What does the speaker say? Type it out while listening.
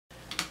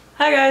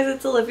Hi guys,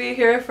 it's Olivia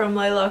here from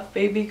Lilac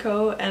Baby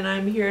Co. and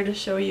I'm here to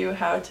show you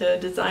how to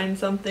design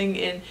something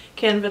in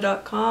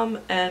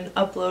Canva.com and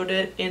upload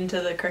it into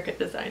the Cricut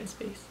Design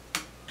Space.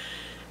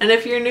 And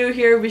if you're new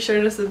here, be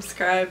sure to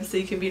subscribe so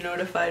you can be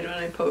notified when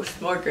I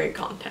post more great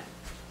content.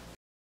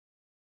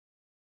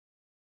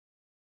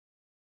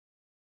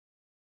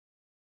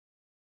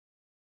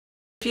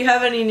 If you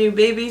have any new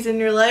babies in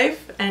your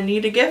life and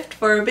need a gift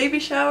for a baby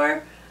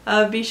shower,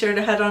 be sure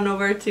to head on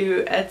over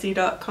to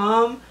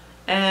Etsy.com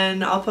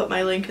and I'll put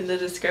my link in the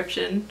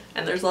description,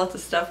 and there's lots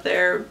of stuff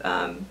there,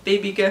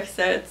 baby gift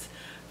sets,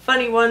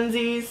 funny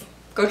onesies,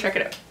 go check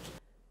it out.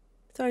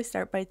 So I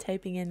start by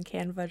typing in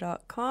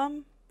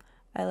canva.com.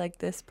 I like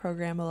this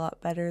program a lot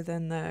better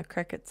than the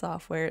Cricut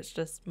software, it's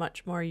just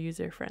much more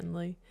user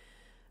friendly.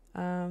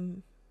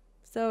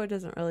 So it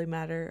doesn't really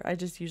matter. I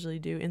just usually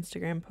do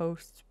Instagram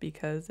posts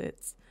because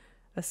it's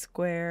a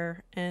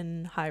square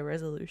and high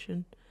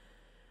resolution.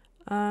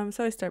 So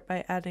I start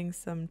by adding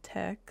some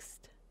text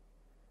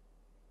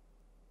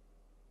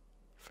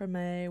for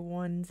my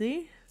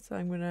onesie. So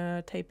I'm going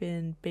to type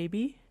in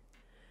baby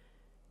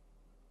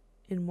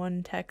in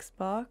one text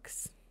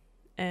box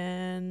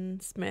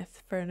and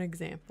Smith for an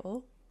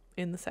example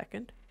in the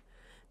second,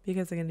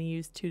 because I'm going to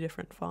use two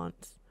different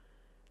fonts.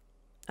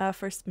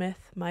 For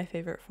Smith, my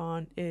favorite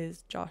font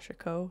is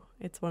Joshico.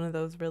 It's one of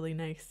those really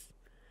nice,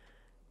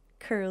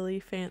 curly,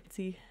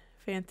 fancy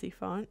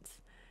fonts.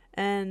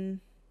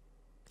 And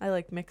I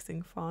like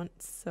mixing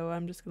fonts, so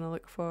I'm just going to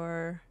look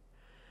for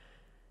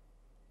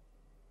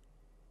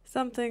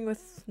something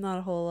with not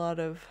a whole lot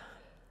of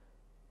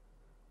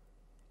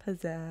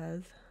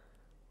pizzazz.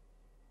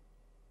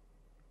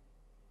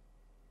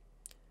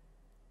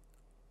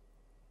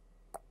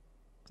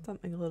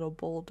 Something a little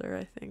bolder,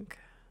 I think.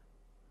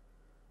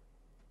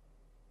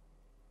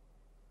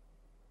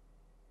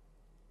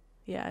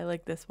 Yeah, I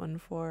like this one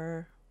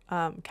for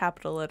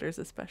capital letters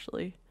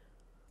especially.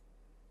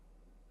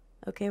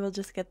 Okay, we'll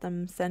just get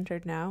them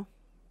centered now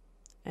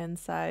and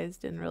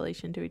sized in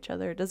relation to each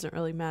other. It doesn't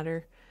really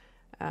matter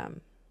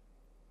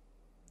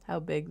how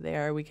big they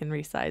are. We can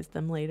resize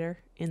them later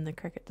in the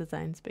Cricut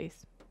Design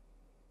Space.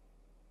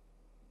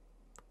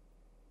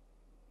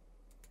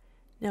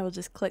 Now we'll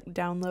just click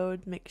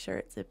download, make sure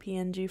it's a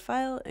PNG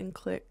file, and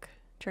click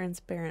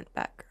transparent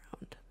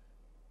background.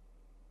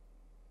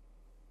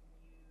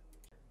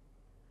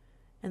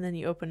 And then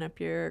you open up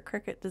your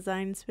Cricut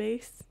Design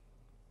Space.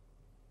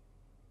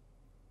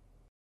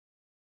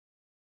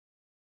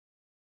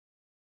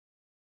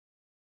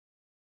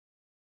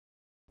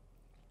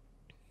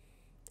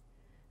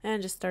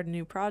 And just start a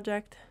new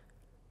project.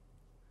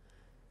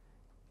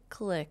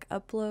 Click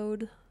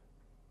upload.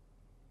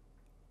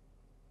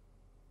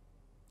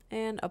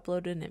 And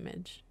upload an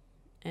image.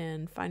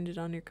 And find it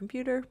on your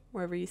computer,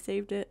 wherever you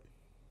saved it.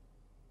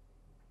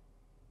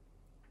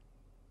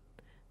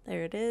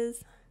 There it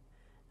is.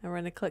 And we're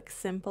going to click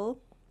simple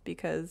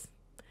because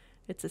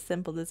it's a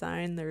simple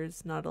design.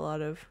 There's not a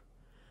lot of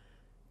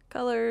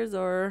colors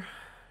or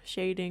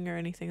shading or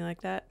anything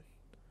like that.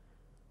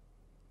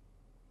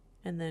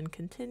 And then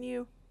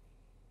continue.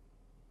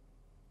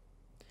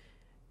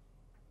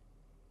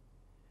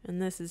 And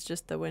this is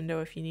just the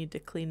window if you need to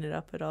clean it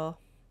up at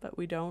all, but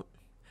we don't.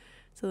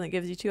 So that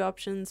gives you two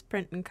options,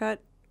 print and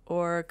cut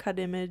or cut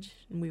image,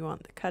 and we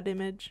want the cut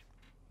image.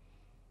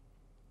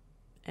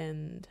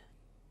 And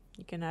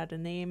you can add a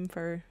name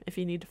for if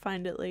you need to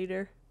find it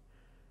later.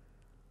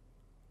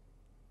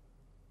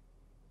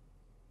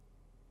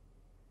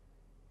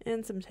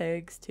 And some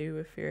tags too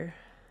if you're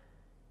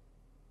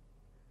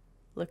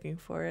looking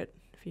for it,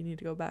 if you need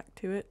to go back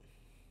to it.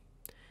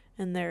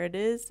 And there it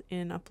is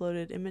in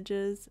uploaded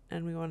images,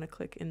 and we want to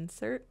click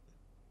insert.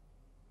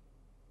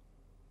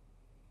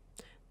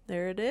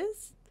 There it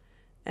is.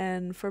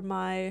 And for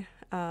my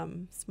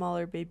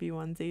smaller baby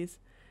onesies,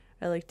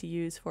 I like to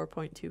use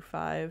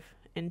 4.25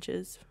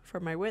 inches for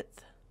my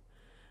width.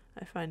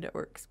 I find it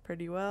works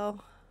pretty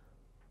well.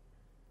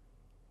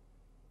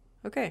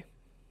 Okay,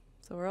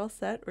 so we're all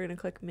set. We're going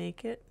to click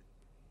make it.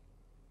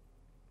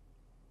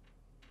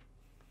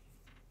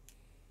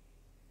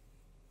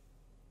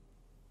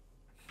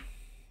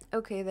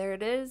 Okay, there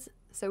it is.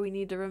 So we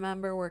need to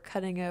remember we're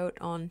cutting out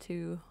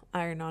onto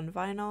iron-on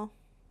vinyl,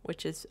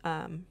 which is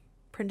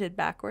printed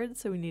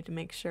backwards, so we need to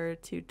make sure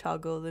to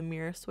toggle the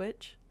mirror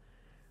switch,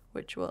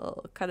 which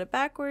will cut it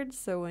backwards,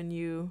 so when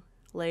you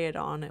lay it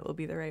on it will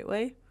be the right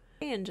way.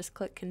 And just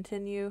click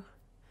continue.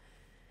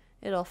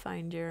 It'll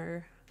find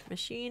your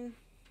machine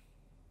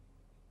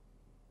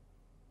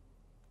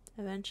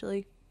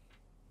eventually.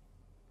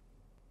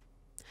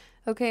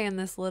 Okay, and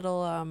this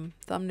little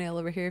thumbnail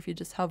over here, if you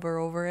just hover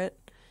over it,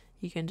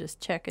 you can just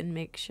check and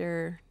make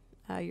sure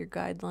your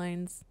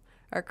guidelines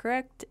are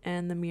correct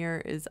and the mirror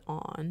is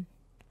on.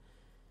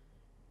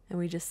 And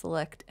we just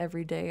select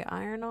everyday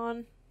iron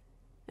on.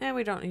 And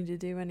we don't need to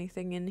do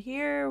anything in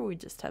here. We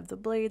just have the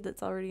blade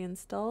that's already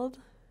installed.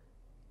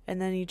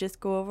 And then you just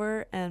go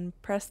over and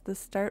press the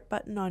start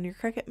button on your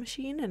Cricut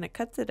machine and it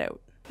cuts it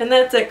out. And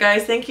that's it,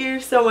 guys. Thank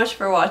you so much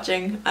for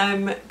watching.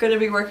 I'm going to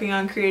be working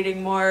on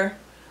creating more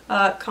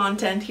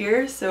content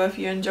here, so if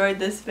you enjoyed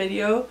this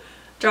video,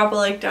 drop a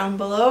like down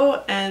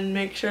below and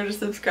make sure to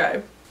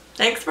subscribe.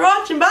 Thanks for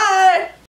watching, bye!